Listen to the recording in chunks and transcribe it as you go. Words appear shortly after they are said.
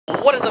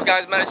What is up,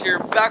 guys? Mattie here,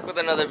 back with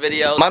another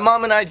video. My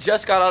mom and I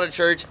just got out of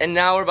church, and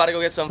now we're about to go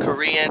get some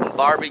Korean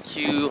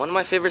barbecue. One of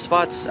my favorite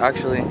spots,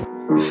 actually.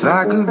 If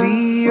I could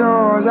be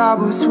yours, I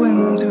would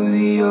swim through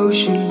the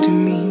ocean to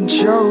meet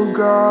your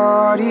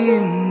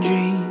guardian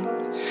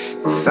dreams.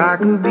 If I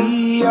could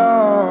be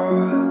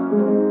yours.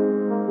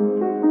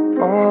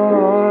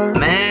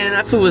 Man,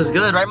 that food was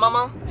good, right,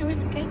 Mama? It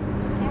was good.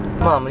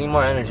 Mom, I need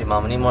more energy,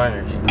 Mom. I need more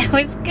energy. It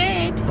was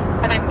good,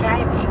 but I'm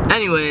driving.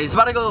 Anyways,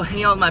 about to go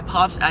hang out with my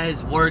pops at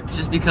his work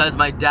just because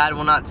my dad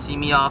will not see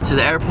me off to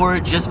the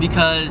airport just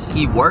because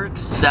he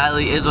works.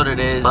 Sadly, is what it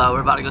is. But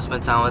we're about to go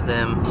spend time with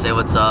him, say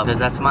what's up, because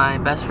that's my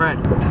best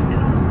friend.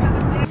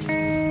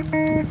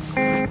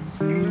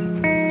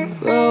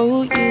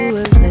 Wrote you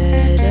a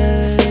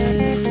letter.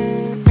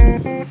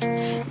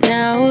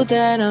 Now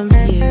that I'm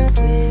here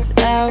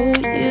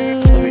without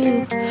you.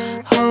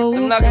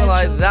 I'm not gonna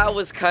lie, that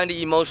was kind of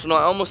emotional.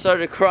 I almost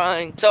started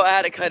crying, so I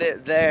had to cut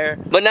it there.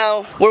 But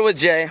now, we're with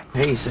Jay.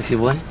 Hey, sexy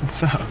boy.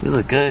 What's up? You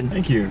look good.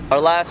 Thank you. Our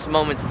last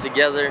moments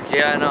together,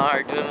 Jay and I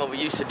are doing what we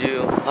used to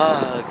do.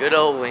 Good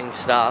old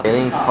Wingstop.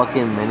 Getting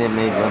fucking Minute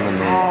Maid lemonade.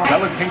 That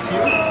look pink to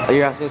you? Oh,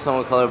 you're asking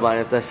someone colorblind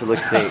if that shit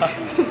looks fake.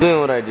 Doing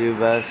what I do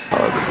best.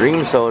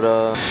 Cream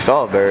soda,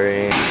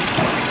 strawberry,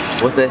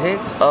 with a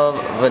hint of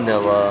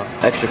vanilla,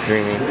 extra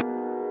creamy.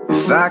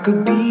 If I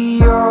could be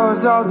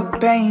yours, all the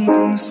pain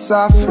and the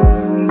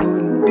suffering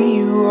would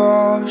be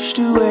washed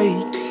away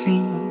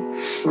clean.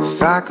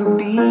 If I could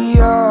be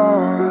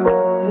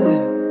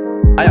yours.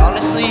 I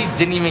honestly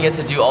didn't even get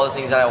to do all the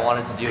things that I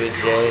wanted to do with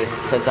Jay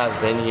since I've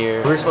been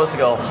here. We were supposed to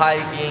go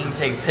hiking,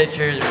 take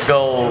pictures,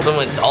 go swim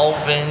with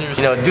dolphins,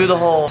 you know, do the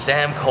whole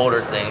Sam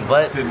Coulter thing,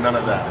 but Did none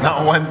of that.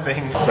 Not one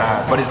thing.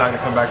 Sad. But he's not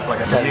gonna come back for like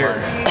a 10 year.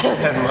 months.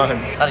 10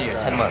 months. Not a year,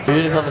 10 months.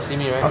 You're gonna come to see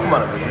me, right? I'll come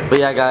on and visit. But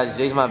yeah, guys,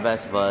 Jay's my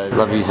best bud.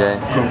 Love you, Jay.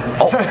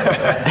 Oh.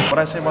 What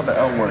I say about the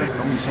L word?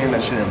 Don't be saying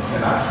that shit.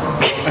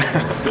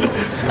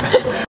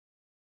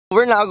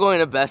 We're now going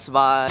to Best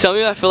Buy. Tell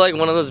me I feel like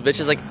one of those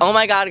bitches like, oh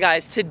my god,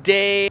 guys,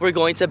 today we're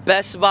going to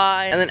Best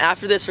Buy. And then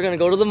after this, we're gonna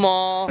go to the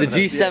mall. The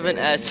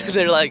G7S,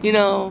 they're like, you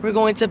know, we're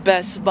going to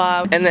Best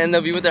Buy. And then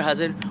they'll be with their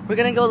husband. We're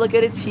gonna go look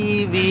at a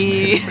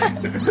TV.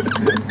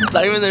 It's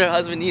not even their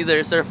husband either,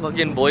 it's their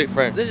fucking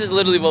boyfriend. This is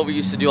literally what we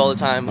used to do all the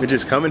time. We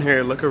just come in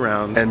here, look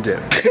around, and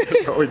dip.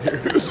 That's what we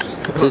do.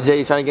 So Jay,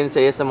 you trying to get into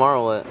ASMR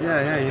or what?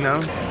 Yeah, you know.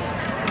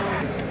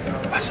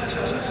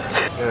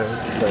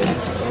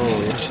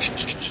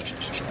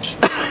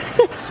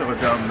 So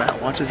dumb.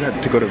 Matt watches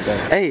that to go to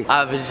bed. Hey,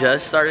 I've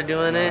just started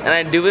doing it, and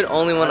I do it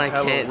only when I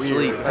can't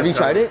sleep. Have you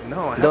tried it? No,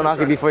 I haven't. Don't knock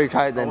it before you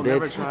try it then, I will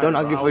never bitch. try Don't it.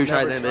 knock it before you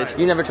try it then, I will bitch.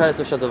 You never tried it,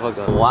 so shut the fuck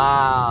up.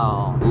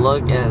 Wow,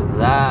 look at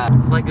that.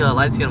 It's like a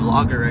light skin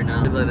vlogger right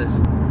now. Look at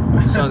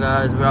this. So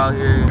guys, we're out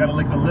here. Gotta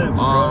lick the lips,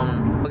 bro.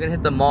 We're gonna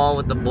hit the mall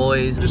with the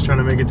boys. Just trying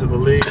to make it to the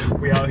league.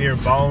 We out here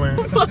balling.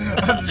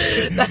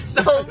 That's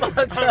so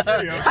fucked up.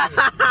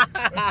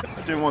 I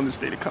didn't want this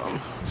day to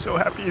come. So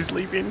happy he's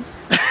leaving.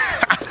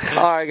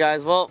 Alright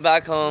guys, well,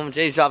 back home.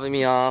 Jay's dropping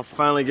me off.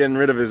 Finally getting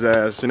rid of his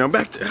ass. You know,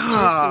 back to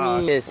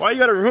Kiss. Why you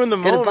gotta ruin the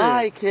moment?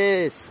 Goodbye,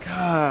 kiss.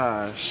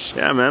 Gosh.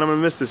 Yeah, man, I'm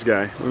gonna miss this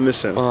guy. I'm gonna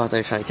miss him. Oh, I thought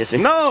you were trying to kiss me.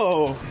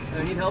 No! Do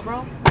you need help,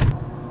 bro?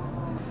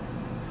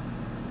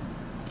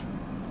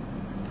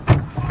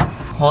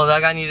 Well,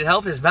 that guy needed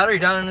help. His battery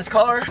died in his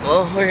car.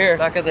 Well, we're here,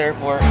 back at the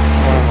airport. I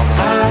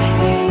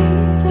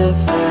hate the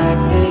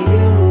fact that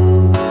you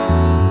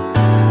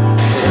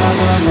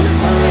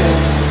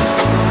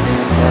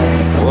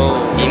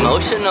Whoa,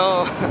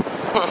 emotional.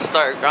 I'm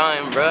starting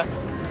crying, bruh.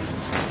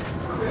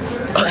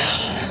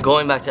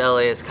 Going back to LA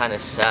is kind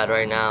of sad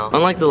right now.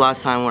 Unlike the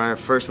last time when I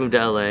first moved to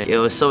LA, it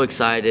was so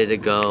excited to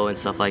go and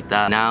stuff like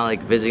that. Now,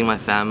 like visiting my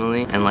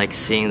family and like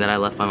seeing that I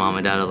left my mom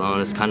and dad alone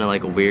is kind of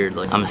like weird.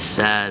 Like I'm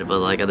sad, but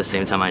like at the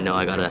same time I know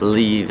I gotta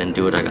leave and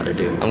do what I gotta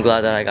do. I'm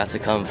glad that I got to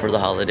come for the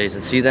holidays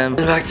and see them.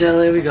 And back to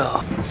LA we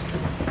go.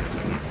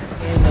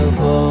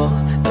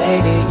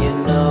 lady, you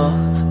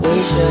know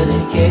we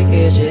shouldn't kick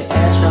it, just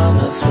ash on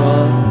the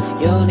floor.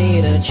 You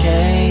need a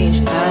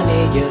change, I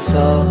need your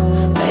soul.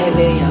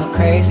 Lately I'm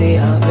crazy,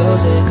 I'm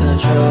losing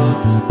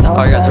control.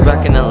 Alright guys, we're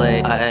back in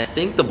LA. I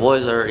think the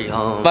boys are already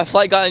home. My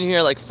flight got in here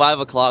at like 5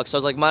 o'clock, so I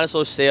was like, might as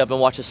well stay up and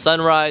watch the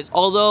sunrise.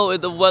 Although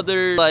the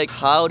weather like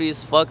cloudy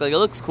as fuck, like it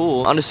looks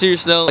cool. On a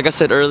serious note, like I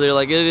said earlier,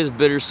 like it is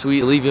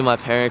bittersweet leaving my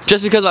parents.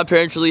 Just because my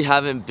parents really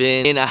haven't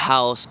been in a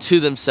house to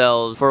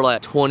themselves for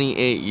like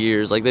 28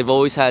 years. Like they've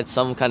always had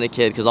some kind of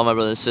kid because all my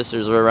brothers and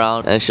sisters were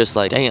around. And it's just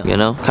like, damn, you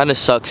know? Kind of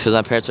sucks because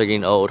my parents are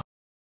getting old.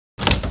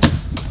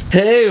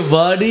 Hey,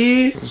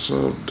 buddy. What's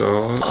up,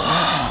 dog?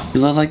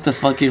 You look like the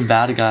fucking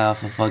bad guy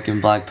off of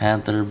fucking Black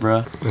Panther,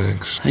 bro.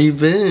 Thanks. How you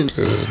been?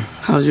 Good.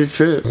 How's your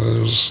trip? It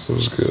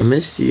was good. I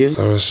missed you.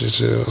 I missed you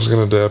too. I was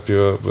gonna dap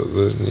you up, but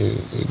then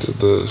you did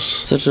this.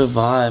 Such a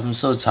vibe. I'm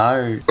so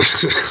tired.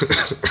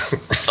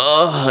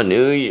 Oh,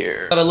 New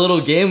Year. Got a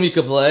little game we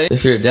could play.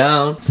 If you're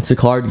down, it's a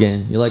card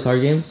game. You like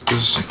card games?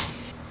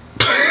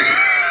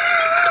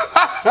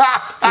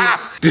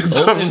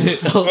 Open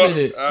it. Open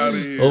it.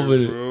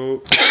 Open it.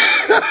 Bro.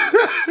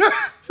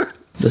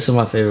 This is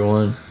my favorite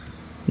one.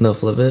 No,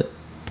 flip it.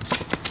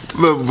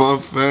 The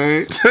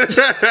buffet.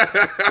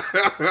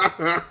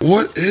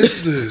 What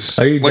is this?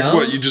 Are you like down?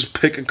 what? You just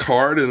pick a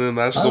card and then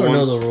that's the one? I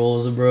don't know the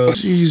rules, bro.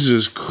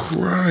 Jesus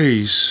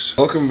Christ.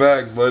 Welcome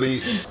back,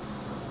 buddy.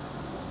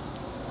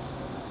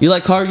 You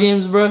like card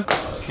games, bro?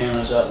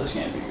 Camera's up, this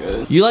can't be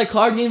good. You like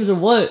card games or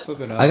what?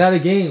 I got a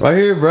game right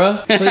here,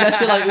 bro. Play that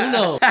shit like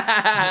Uno.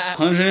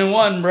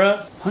 101, bro.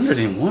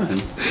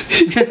 101?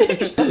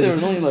 There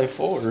was only like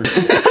 4.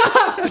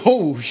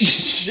 Oh,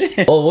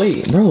 shit. Oh,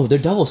 wait, bro, they're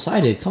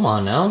double-sided. Come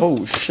on now.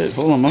 Oh, shit.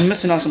 Hold on, I'm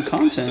missing out some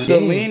content. The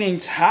Leaning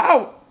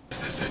Tower.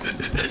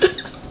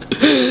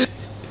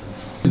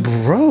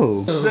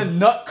 Bro. The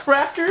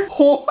Nutcracker?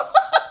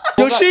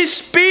 Yo, she's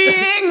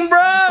speeding,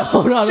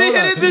 bro. She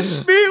hit the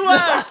speed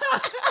limit.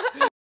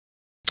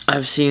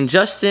 I've seen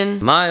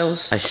Justin,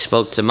 Miles. I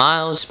spoke to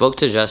Miles, spoke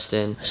to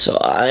Justin. So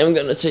I'm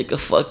gonna take a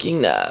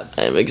fucking nap.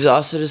 I'm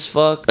exhausted as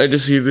fuck. I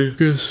just need to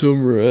get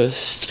some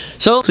rest.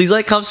 So please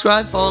like, comment,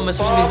 subscribe, follow my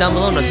social media down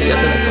below, and I'll see you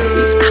guys in the next one.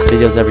 Peace out.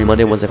 Videos every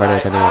Monday, Wednesday, Friday,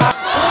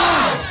 Sunday.